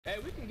Hey,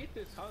 we can get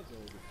this puzzle.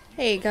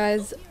 Hey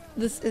guys,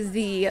 this is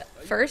the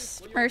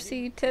first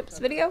Mercy Tips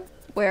video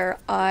where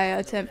I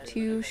attempt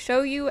to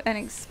show you and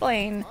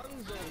explain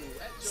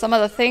some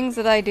of the things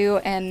that I do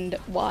and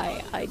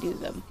why I do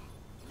them.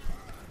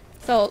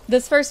 So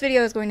this first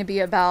video is going to be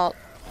about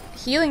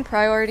healing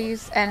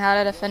priorities and how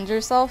to defend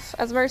yourself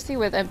as Mercy,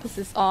 with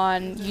emphasis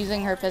on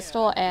using her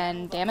pistol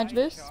and damage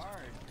boost.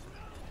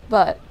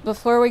 But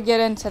before we get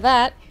into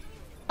that,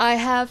 I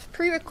have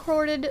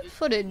pre-recorded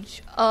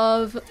footage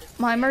of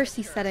my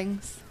Mercy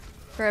settings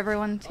for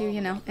everyone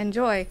to,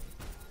 enjoy.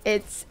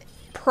 It's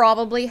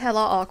probably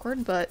hella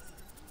awkward, but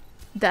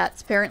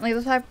that's apparently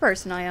the type of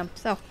person I am,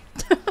 so.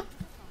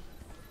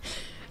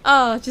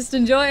 Just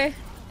enjoy.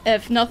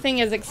 If nothing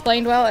is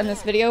explained well in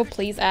this video,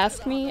 please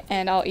ask me,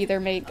 and I'll either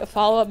make a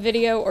follow-up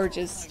video or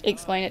just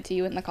explain it to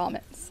you in the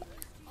comments.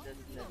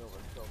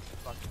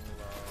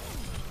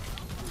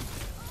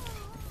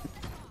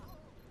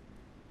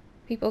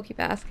 People keep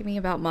asking me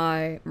about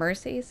my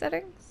Mercy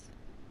settings.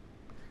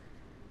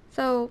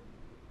 So,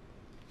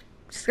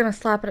 just gonna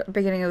slap it at the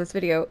beginning of this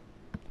video.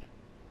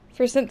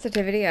 For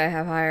sensitivity, I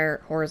have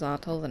higher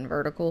horizontal than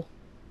vertical.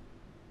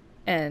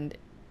 And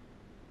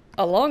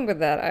along with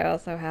that, I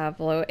also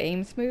have low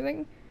aim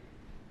smoothing.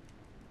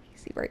 You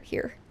see right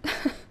here.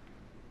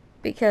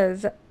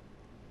 Because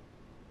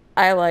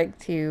I like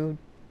to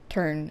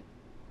turn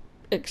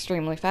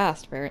extremely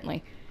fast,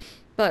 apparently.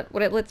 But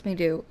what it lets me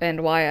do,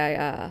 and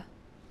why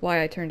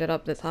I turned it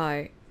up this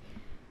high,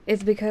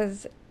 is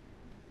because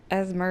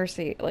as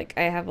Mercy, like,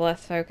 I have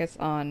less focus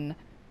on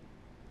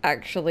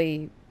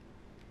actually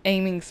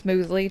aiming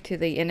smoothly to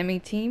the enemy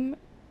team,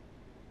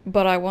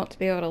 but I want to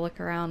be able to look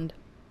around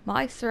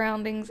my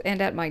surroundings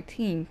and at my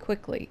team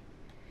quickly.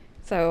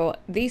 So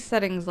these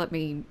settings let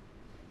me,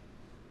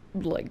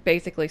 like,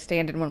 basically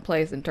stand in one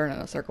place and turn in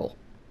a circle.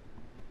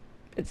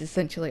 It's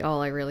essentially all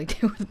I really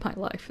do with my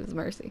life is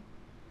Mercy.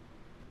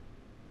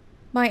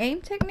 My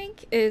aim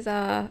technique is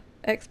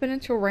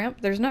exponential ramp.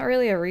 There's not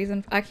really a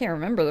reason. I can't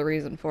remember the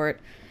reason for it,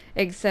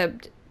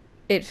 except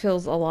it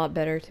feels a lot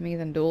better to me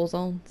than dual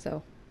zone,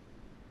 so.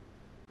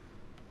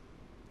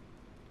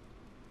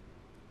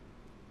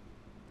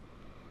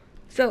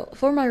 So,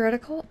 for my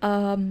reticle,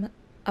 I'm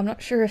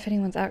not sure if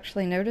anyone's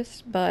actually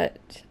noticed,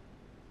 but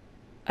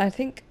I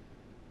think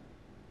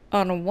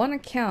on one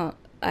account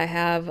I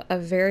have a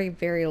very,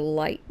 very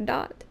light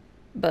dot,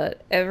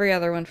 but every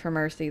other one for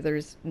Mercy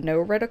there's no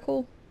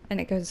reticle, and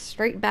it goes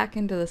straight back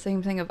into the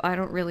same thing of I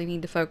don't really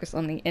need to focus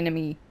on the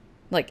enemy,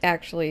 like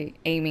actually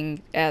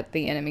aiming at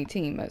the enemy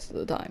team most of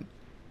the time.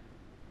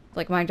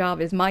 Like, my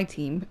job is my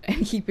team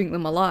and keeping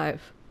them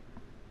alive.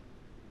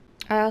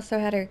 I also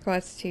had a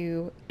request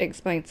to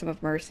explain some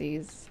of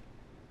Mercy's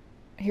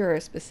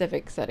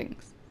hero-specific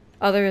settings.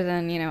 Other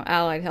than,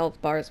 allied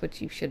health bars,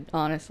 which you should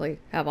honestly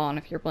have on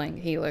if you're playing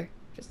a healer.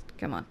 Just,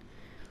 come on.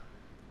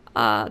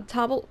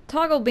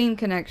 Toggle beam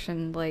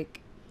connection,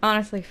 like,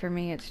 honestly for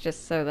me it's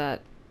just so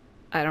that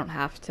I don't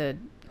have to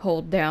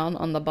hold down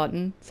on the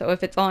button. So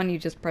if it's on, you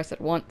just press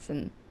it once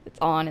and it's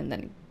on, and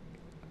then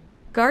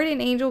Guardian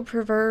Angel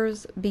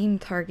prefers beam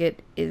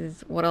target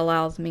is what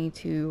allows me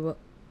to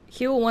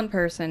heal one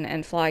person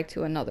and fly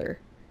to another.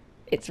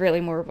 It's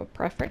really more of a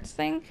preference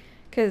thing,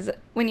 because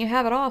when you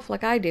have it off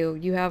like I do,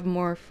 you have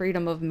more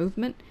freedom of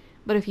movement,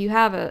 but if you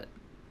have it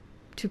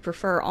to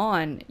prefer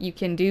on, you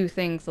can do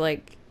things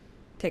like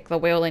take the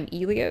whale in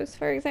Elios,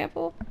 for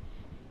example.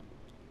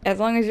 As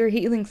long as you're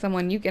healing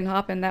someone, you can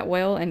hop in that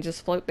whale and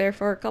just float there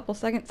for a couple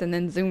seconds and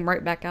then zoom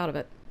right back out of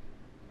it.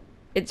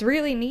 It's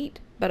really neat,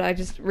 but I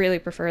just really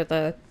prefer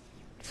the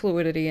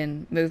fluidity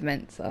and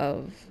movements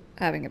of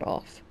having it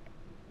off.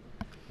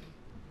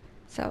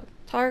 So,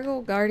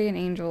 toggle Guardian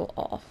Angel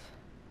off.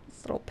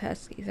 This little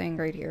pesky thing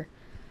right here.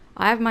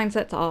 I have mine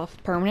set to off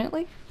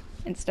permanently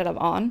instead of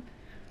on.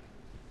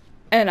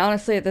 And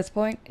honestly, at this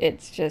point,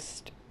 it's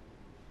just,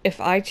 if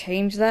I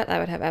change that, I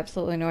would have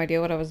absolutely no idea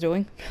what I was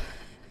doing.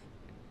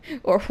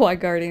 Or why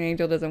Guardian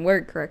Angel doesn't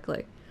work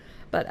correctly.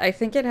 But I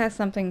think it has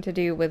something to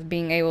do with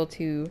being able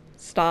to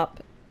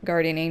stop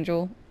Guardian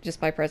Angel just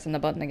by pressing the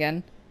button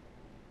again.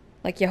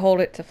 Like, you hold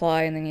it to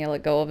fly and then you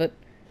let go of it.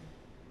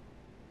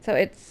 So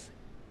it's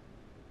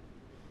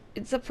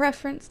a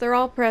preference. They're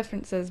all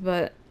preferences,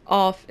 but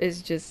off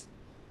is just,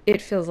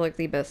 it feels like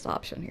the best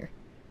option here.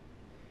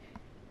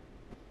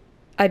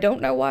 I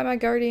don't know why my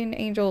Guardian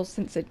Angel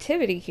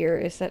sensitivity here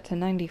is set to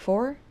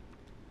 94,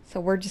 so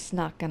we're just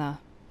not gonna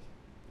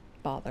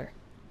bother.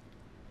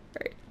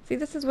 Right. See,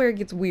 this is where it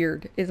gets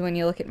weird, is when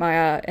you look at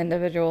my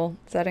individual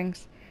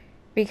settings,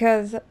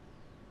 because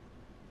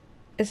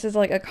this is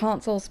like a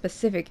console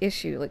specific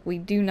issue. Like, we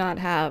do not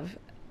have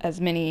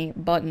as many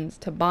buttons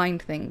to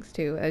bind things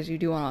to as you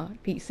do on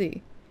a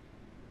PC.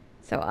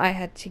 So I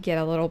had to get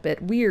a little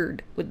bit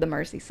weird with the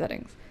Mercy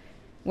settings.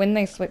 When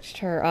they switched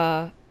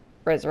her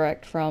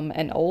Resurrect from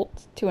an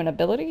ult to an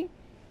ability,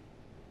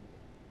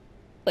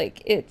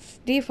 like, its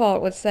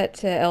default was set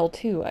to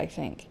L2, I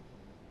think.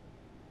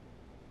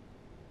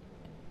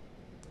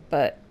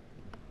 But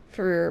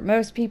for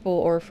most people,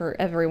 or for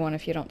everyone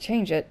if you don't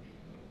change it,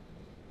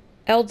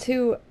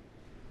 L2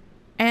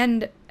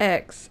 and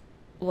X,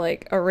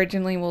 like,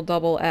 originally will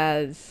double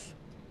as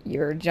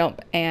your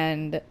jump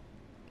and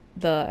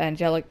the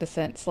angelic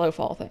descent slow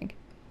fall thing.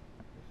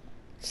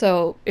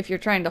 So if you're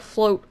trying to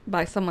float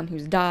by someone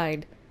who's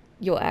died,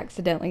 you'll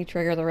accidentally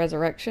trigger the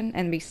resurrection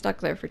and be stuck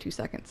there for 2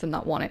 seconds and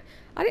not want it.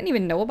 I didn't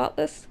even know about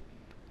this.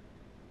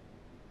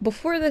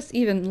 Before this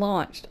even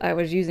launched, I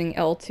was using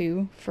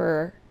L2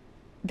 for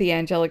the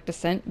angelic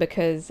descent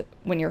because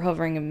when you're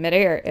hovering in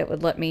midair, it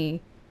would let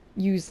me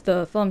use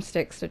the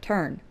thumbsticks to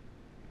turn.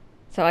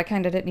 So I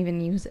kind of didn't even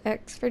use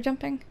X for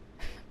jumping.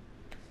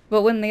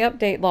 But when the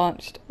update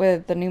launched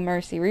with the new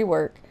Mercy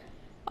rework,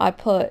 I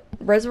put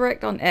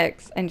Resurrect on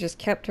X and just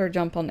kept her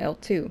jump on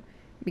L2.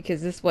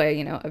 Because this way,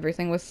 you know,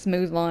 everything was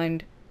smooth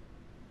lined.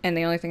 And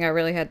the only thing I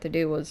really had to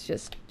do was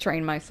just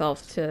train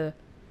myself to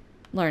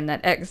learn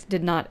that X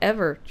did not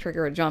ever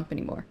trigger a jump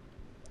anymore.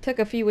 Took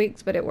a few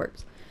weeks, but it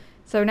works.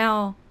 So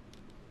now,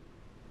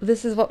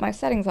 this is what my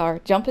settings are.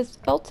 Jump is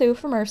L2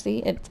 for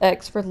Mercy. It's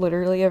X for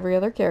literally every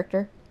other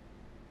character.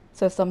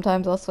 So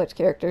sometimes I'll switch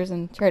characters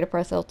and try to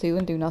press L2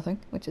 and do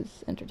nothing, which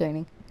is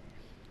entertaining.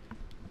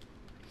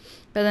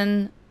 But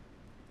then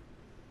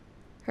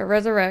her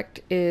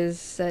Resurrect is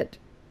set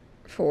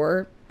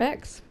for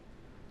X.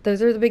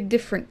 Those are the big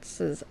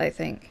differences, I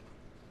think.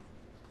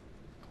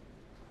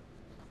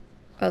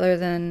 Other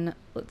than,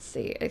 let's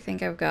see, I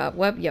think I've got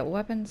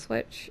weapon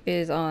switch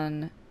is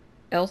on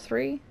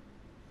L3.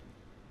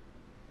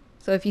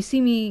 So if you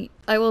see me,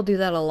 I will do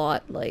that a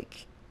lot,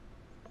 like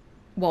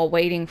while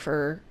waiting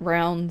for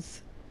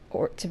rounds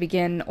or to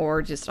begin,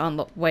 or just on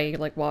the way,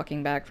 like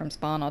walking back from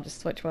spawn, I'll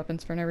just switch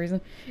weapons for no reason.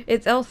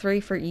 It's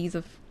L3 for ease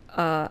of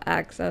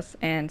access,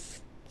 and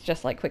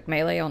just like quick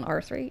melee on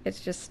R3.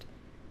 It's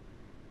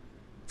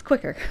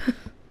quicker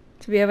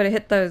to be able to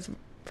hit those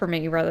for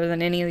me rather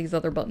than any of these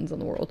other buttons in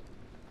the world.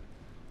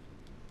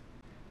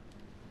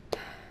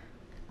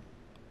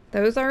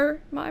 Those are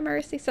my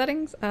Mercy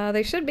settings.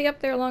 They should be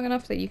up there long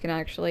enough that you can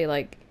actually,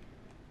 like,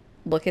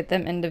 look at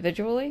them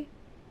individually.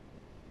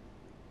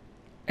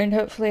 And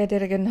hopefully I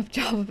did a good enough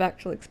job of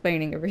actually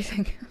explaining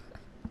everything.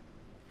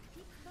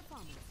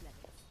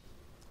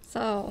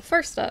 So,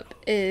 first up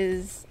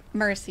is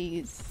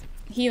Mercy's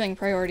healing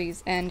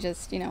priorities and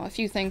just, you know, a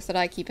few things that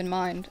I keep in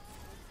mind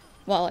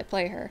while I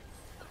play her.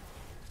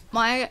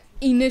 My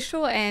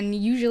initial and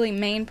usually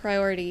main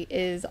priority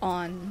is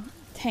on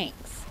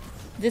tanks.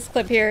 This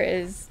clip here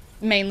is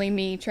mainly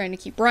me trying to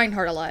keep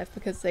Reinhardt alive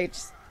because they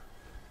just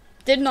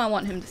did not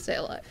want him to stay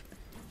alive.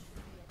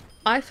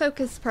 I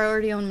focus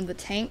priority on the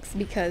tanks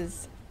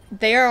because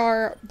they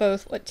are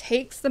both what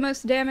takes the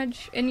most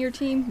damage in your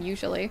team,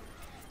 usually,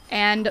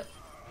 and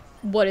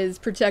what is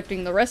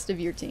protecting the rest of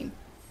your team.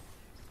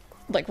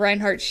 Like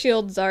Reinhardt's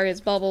shield, Zarya's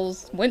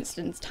bubbles,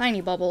 Winston's tiny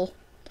bubble,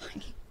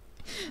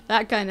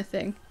 that kind of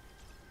thing.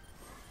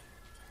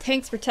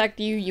 Tanks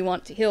protect you, you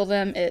want to heal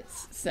them,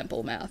 it's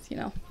simple math, you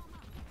know.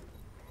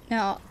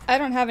 Now, I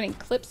don't have any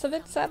clips of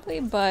it,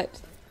 sadly,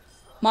 but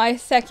my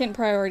second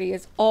priority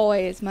is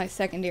always my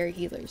secondary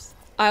healers.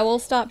 I will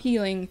stop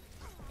healing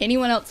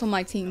anyone else on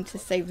my team to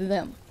save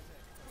them.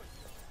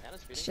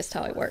 It's just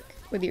how I work.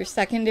 With your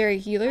secondary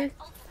healer,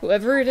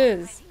 whoever it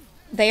is,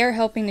 they are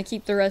helping to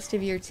keep the rest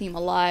of your team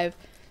alive,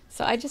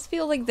 so I just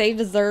feel like they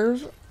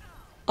deserve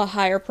a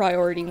higher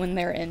priority when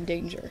they're in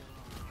danger.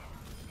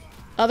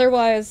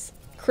 Otherwise,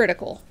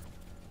 critical.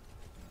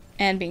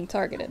 And being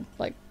targeted,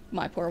 like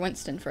my poor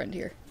Winston friend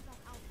here.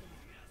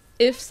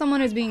 If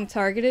someone is being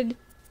targeted,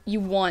 you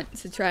want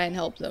to try and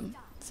help them.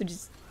 So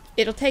just,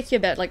 it'll take you a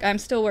bit, like I'm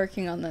still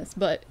working on this,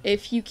 but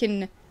if you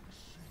can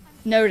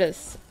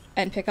notice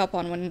and pick up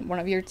on when one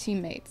of your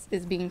teammates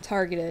is being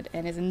targeted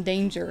and is in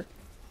danger,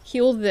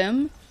 heal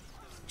them,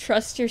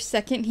 trust your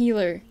second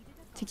healer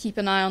to keep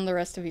an eye on the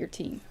rest of your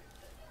team.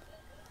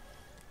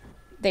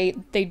 They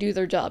do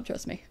their job,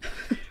 trust me.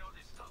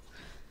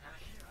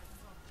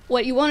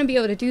 What you want to be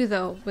able to do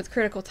though with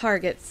critical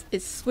targets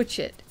is switch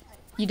it.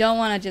 You don't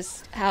want to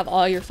just have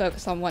all your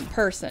focus on one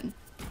person.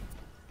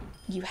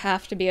 You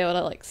have to be able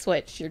to like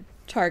switch your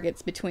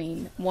targets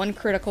between one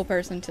critical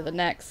person to the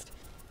next.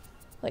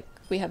 Like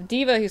we have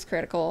D.Va who's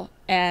critical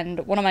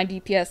and one of my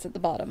DPS at the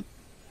bottom.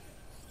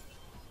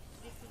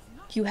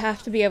 You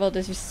have to be able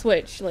to just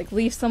switch, like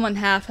leave someone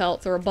half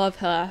health or above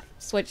half,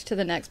 switch to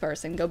the next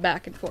person, go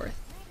back and forth.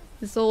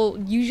 This will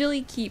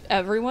usually keep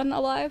everyone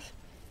alive.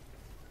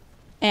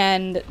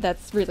 And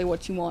that's really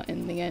what you want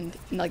in the end.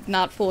 Like,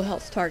 not full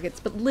health targets,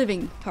 but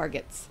living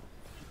targets.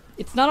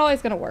 It's not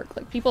always gonna work.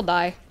 Like, people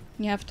die.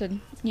 You have to,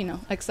 you know,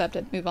 accept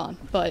it, move on.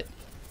 But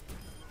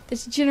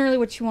it's generally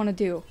what you want to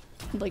do.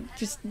 Like,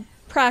 just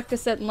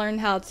practice it and learn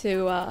how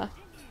to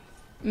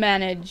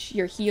manage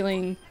your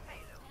healing.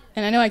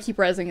 And I know I keep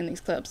rezzing in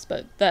these clips,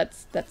 but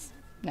that's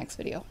next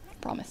video. I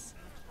promise.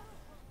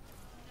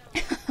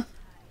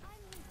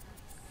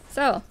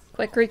 So,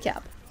 quick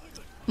recap.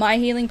 My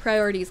healing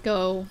priorities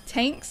go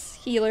tanks,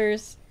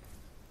 healers,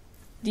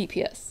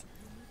 DPS.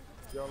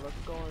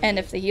 And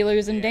if the healer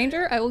is in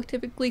danger, I will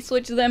typically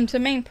switch them to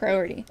main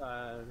priority.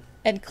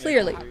 And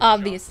clearly,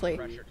 obviously,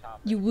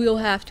 you will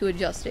have to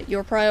adjust it.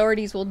 Your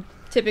priorities will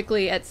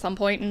typically at some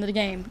point in the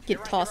game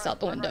get tossed out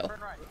the window.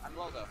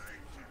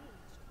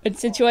 In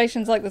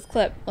situations like this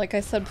clip, like I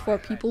said before,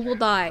 people will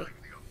die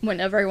when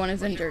everyone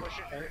is injured.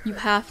 You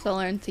have to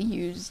learn to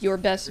use your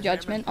best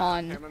judgment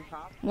on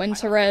when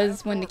to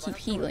res, when to keep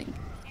healing.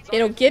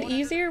 It'll get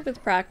easier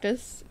with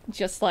practice,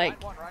 just like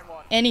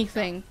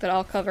anything that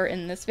I'll cover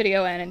in this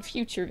video and in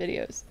future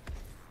videos.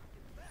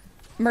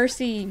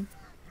 Mercy,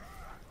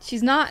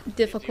 she's not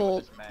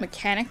difficult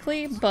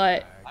mechanically,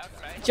 but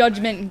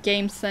judgment and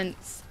game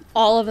sense,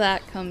 all of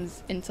that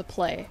comes into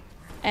play.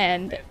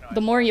 And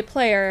the more you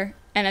play her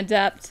and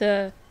adapt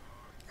to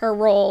her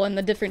role and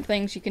the different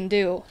things you can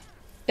do,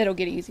 it'll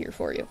get easier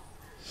for you.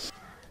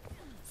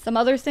 Some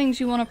other things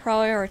you want to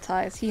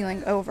prioritize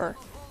healing over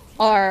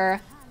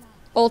are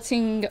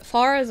ulting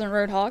Pharahs and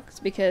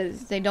Roadhogs,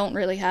 because they don't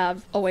really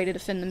have a way to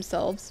defend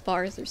themselves.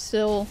 Pharahs are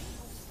still...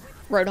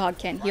 Roadhog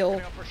can't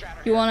heal.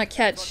 You want to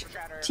catch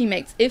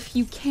teammates, if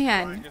you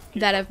can,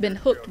 that have been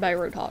hooked by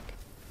Roadhog.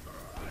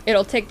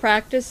 It'll take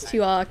practice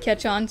to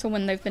catch on to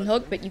when they've been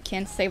hooked, but you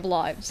can save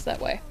lives that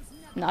way.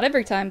 Not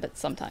every time, but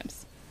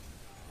sometimes.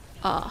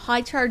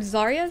 High charge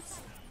Zaryas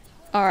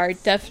are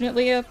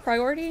definitely a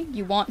priority.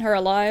 You want her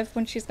alive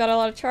when she's got a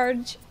lot of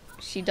charge.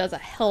 She does a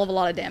hell of a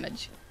lot of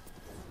damage.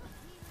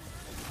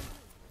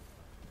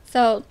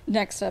 So,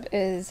 next up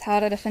is how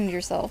to defend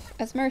yourself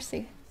as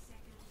Mercy.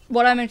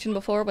 What I mentioned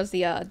before was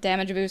the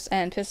damage boost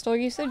and pistol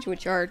usage,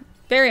 which are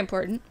very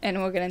important, and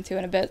we'll get into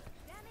in a bit.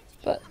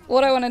 But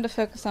what I wanted to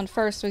focus on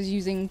first was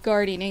using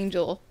Guardian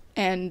Angel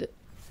and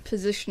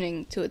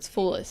positioning to its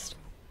fullest.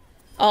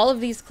 All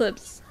of these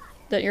clips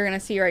that you're going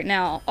to see right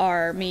now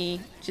are me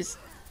just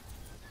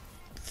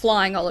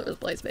flying all over the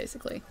place,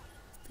 basically.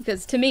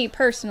 Because to me,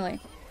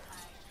 personally,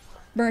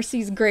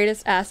 Mercy's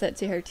greatest asset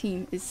to her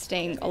team is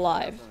staying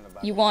alive.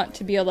 You want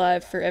to be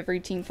alive for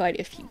every team fight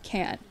if you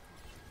can.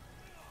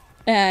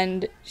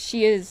 And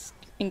she is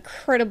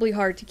incredibly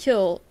hard to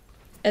kill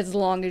as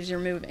long as you're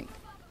moving.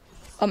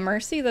 A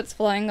Mercy that's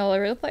flying all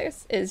over the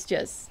place is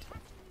just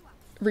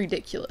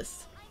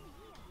ridiculous.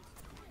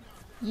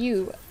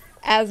 You,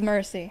 as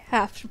Mercy,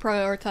 have to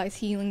prioritize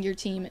healing your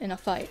team in a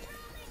fight.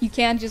 You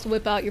can't just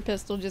whip out your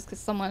pistol just because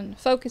someone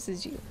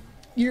focuses you.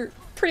 You're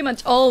pretty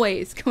much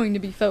always going to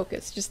be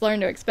focused. Just learn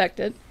to expect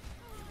it.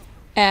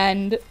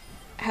 And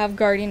have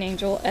Guardian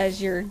Angel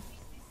as your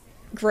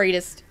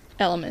greatest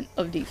element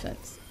of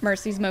defense.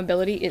 Mercy's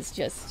mobility is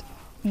just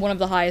one of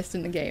the highest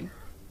in the game,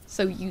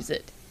 so use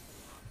it.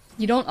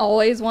 You don't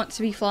always want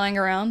to be flying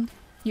around.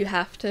 You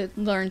have to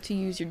learn to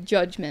use your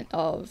judgment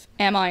of,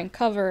 am I in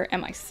cover,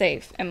 am I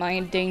safe, am I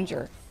in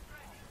danger?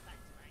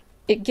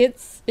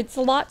 It's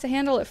a lot to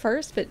handle at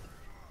first, but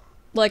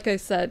like I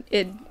said,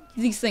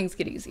 these things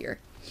get easier.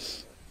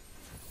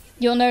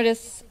 You'll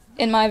notice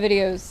in my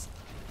videos,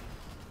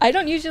 I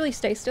don't usually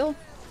stay still.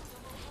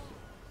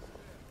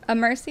 A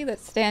Mercy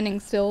that's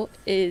standing still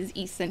is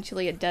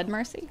essentially a dead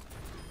Mercy.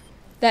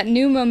 That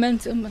new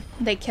momentum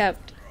they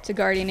kept to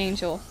Guardian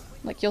Angel,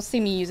 like you'll see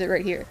me use it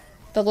right here.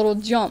 The little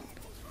jump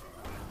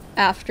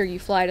after you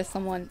fly to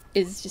someone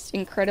is just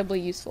incredibly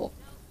useful.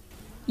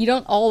 You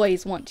don't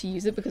always want to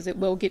use it because it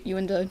will get you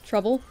into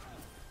trouble,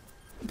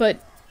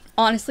 but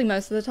honestly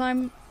most of the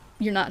time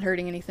you're not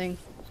hurting anything.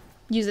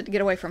 Use it to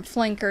get away from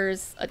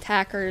flankers,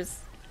 attackers,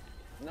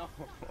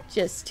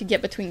 just to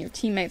get between your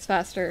teammates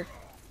faster.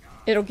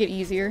 It'll get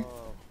easier,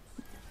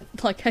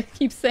 like I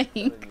keep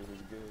saying.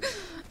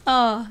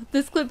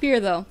 This clip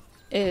here, though,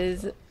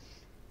 is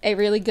a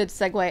really good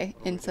segue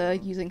into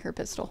using her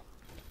pistol.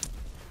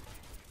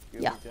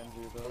 Yeah.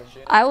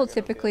 I will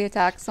typically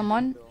attack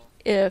someone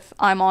if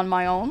I'm on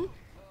my own,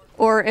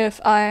 or if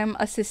I'm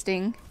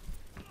assisting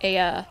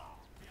a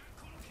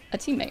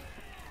teammate.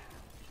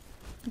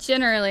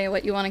 Generally,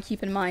 what you want to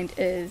keep in mind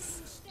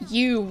is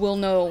you will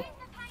know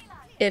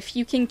if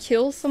you can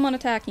kill someone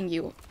attacking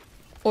you,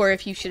 or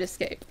if you should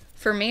escape.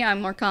 For me, I'm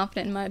more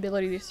confident in my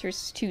ability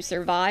to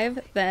survive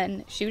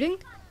than shooting,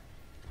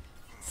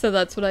 so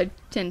that's what I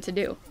tend to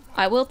do.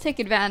 I will take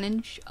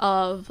advantage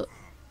of,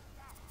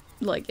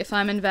 like, if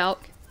I'm in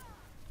Valk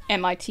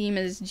and my team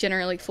is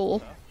generally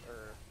full,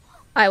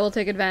 I will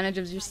take advantage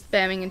of just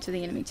spamming into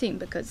the enemy team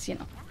because, you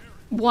know,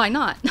 why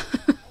not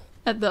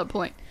at that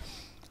point?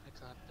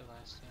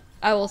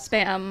 I will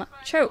spam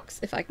chokes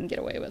if I can get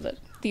away with it.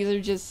 These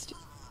are just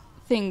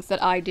things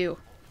that I do.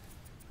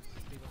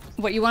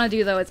 What you want to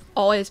do, though, is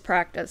always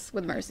practice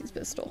with Mercy's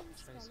pistol.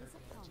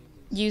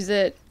 Use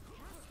it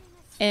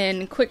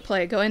in quick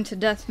play, go into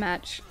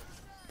deathmatch,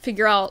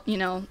 figure out, you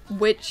know,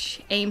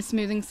 which aim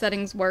smoothing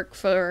settings work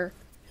for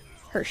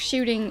her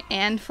shooting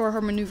and for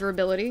her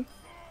maneuverability.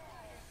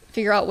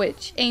 Figure out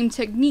which aim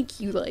technique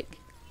you like.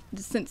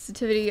 The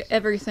sensitivity,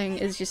 everything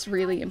is just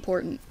really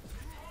important.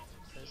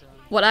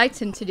 What I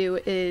tend to do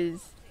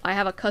is I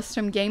have a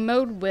custom game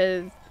mode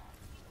with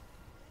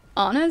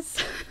Ana's.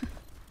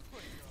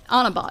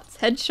 Ana bots.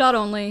 Headshot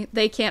only.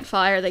 They can't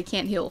fire, they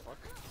can't heal.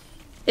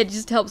 It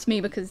just helps me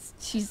because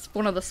she's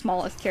one of the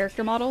smallest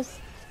character models.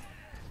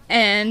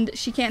 And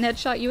she can't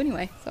headshot you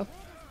anyway, so.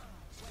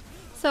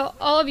 So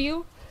all of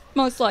you,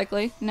 most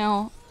likely,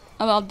 know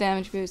about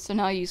damage boost and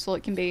how useful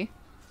it can be.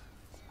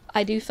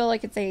 I do feel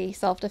like it's a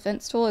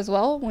self-defense tool as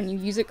well when you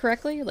use it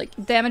correctly. Like,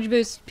 damage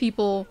boost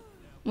people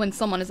when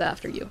someone is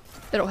after you.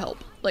 It'll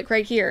help. Like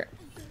right here,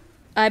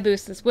 I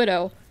boost this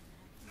Widow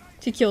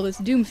to kill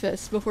this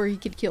Doomfist before he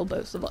could kill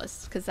both of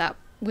us, because that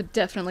would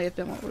definitely have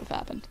been what would have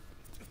happened.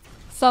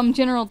 Some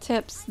general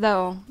tips,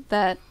 though,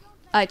 that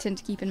I tend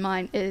to keep in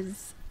mind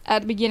is,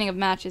 at the beginning of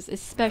matches,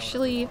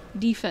 especially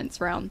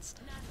defense rounds,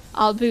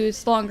 I'll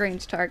boost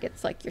long-range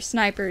targets like your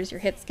snipers, your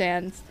hit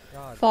scans,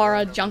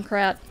 Pharah,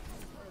 Junkrat,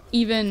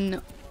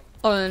 even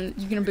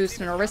you can boost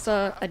an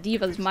Orisa, a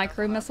Diva's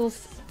micro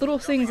missiles. Little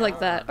things like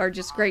that are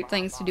just great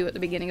things to do at the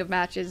beginning of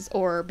matches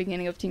or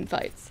beginning of team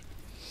fights.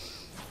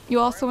 You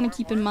also want to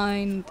keep in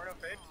mind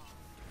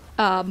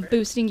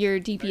boosting your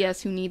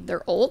DPS who need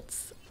their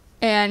ults,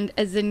 and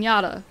a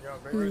Zenyatta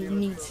who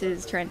needs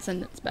his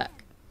Transcendence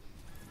back.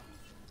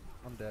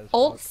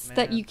 Ults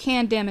that you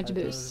can damage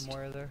boost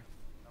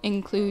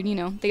include, you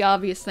know, the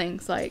obvious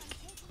things like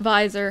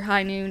Visor,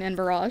 High Noon, and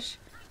Barrage.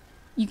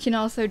 You can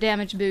also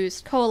damage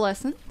boost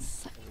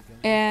Coalescence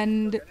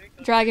and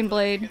Dragon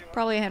Blade,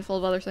 probably a handful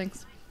of other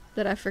things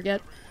that I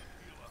forget.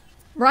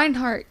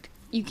 Reinhardt,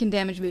 you can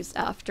damage boost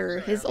after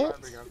his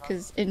ult,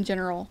 because in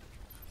general,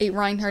 a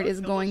Reinhardt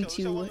is going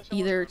to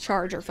either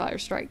charge or fire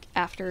strike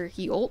after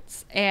he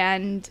ults,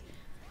 and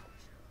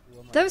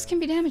those can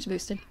be damage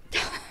boosted.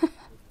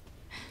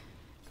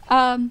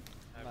 I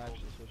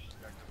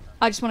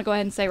just want to go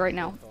ahead and say right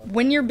now,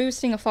 when you're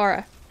boosting a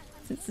Pharah,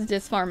 since it's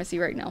this pharmacy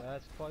right now,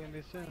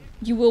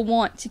 you will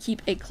want to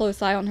keep a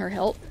close eye on her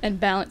health and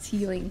balance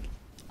healing.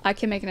 I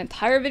can make an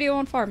entire video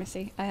on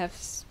pharmacy. I have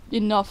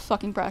enough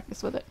fucking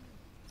practice with it.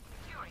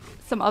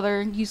 Some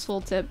other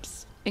useful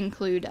tips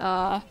include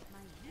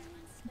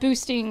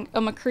boosting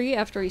a McCree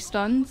after he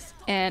stuns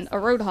and a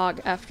Roadhog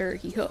after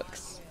he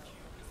hooks.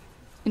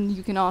 And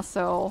you can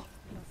also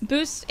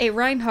boost a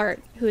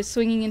Reinhardt who is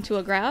swinging into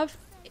a Grav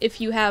if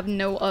you have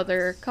no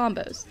other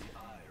combos.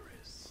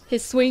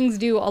 His swings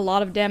do a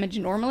lot of damage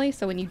normally,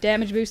 so when you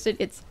damage boost it,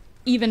 it's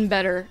even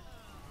better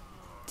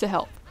to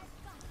help.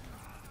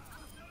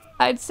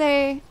 I'd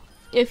say,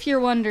 if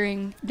you're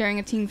wondering during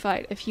a team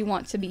fight if you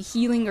want to be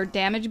healing or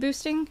damage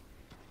boosting,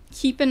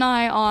 keep an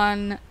eye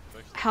on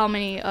how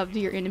many of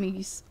your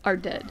enemies are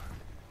dead.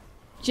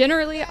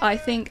 Generally, I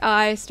think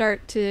I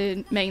start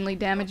to mainly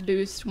damage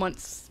boost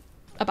once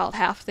about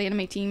half the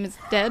enemy team is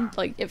dead.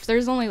 Like, if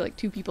there's only like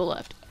 2 people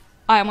left,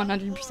 I am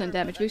 100%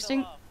 damage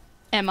boosting,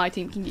 and my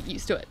team can get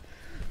used to it.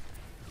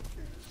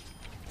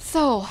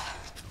 So,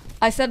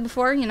 I said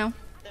before, you know,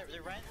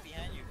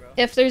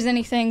 if there's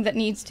anything that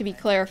needs to be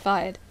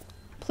clarified,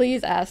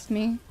 please ask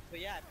me,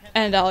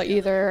 and I'll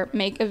either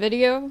make a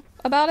video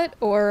about it,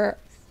 or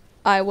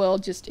I will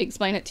just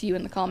explain it to you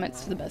in the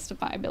comments to the best of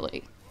my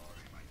ability.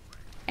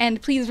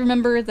 And please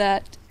remember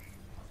that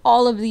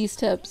all of these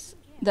tips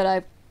that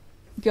I've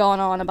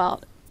gone on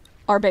about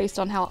are based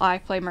on how I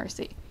play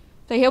Mercy.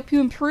 If they help you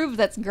improve,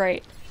 that's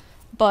great,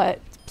 but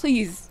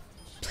please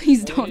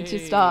don't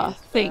just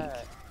think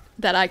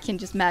that I can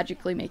just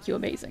magically make you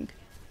amazing.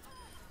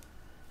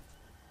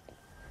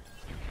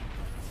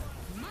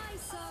 My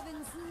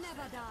servants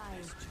never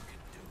die.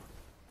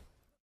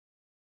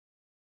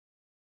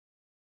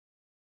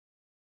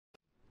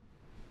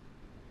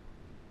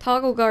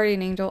 Toggle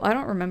Guardian Angel. I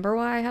don't remember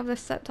why I have this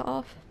set to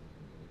off,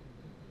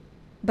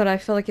 but I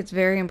feel like it's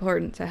very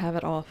important to have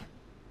it off.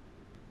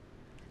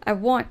 I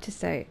want to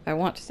say,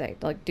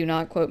 like, do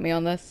not quote me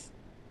on this.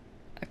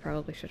 I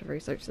probably should have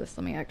researched this.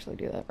 Let me actually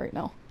do that right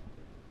now.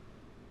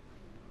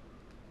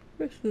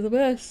 This is the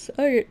best.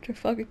 I get to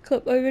fucking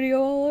clip my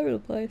video all over the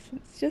place.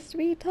 It's just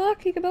me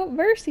talking about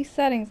Mercy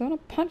settings. I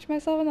want to punch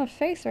myself in the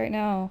face right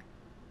now.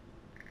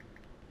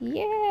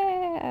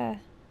 Yeah!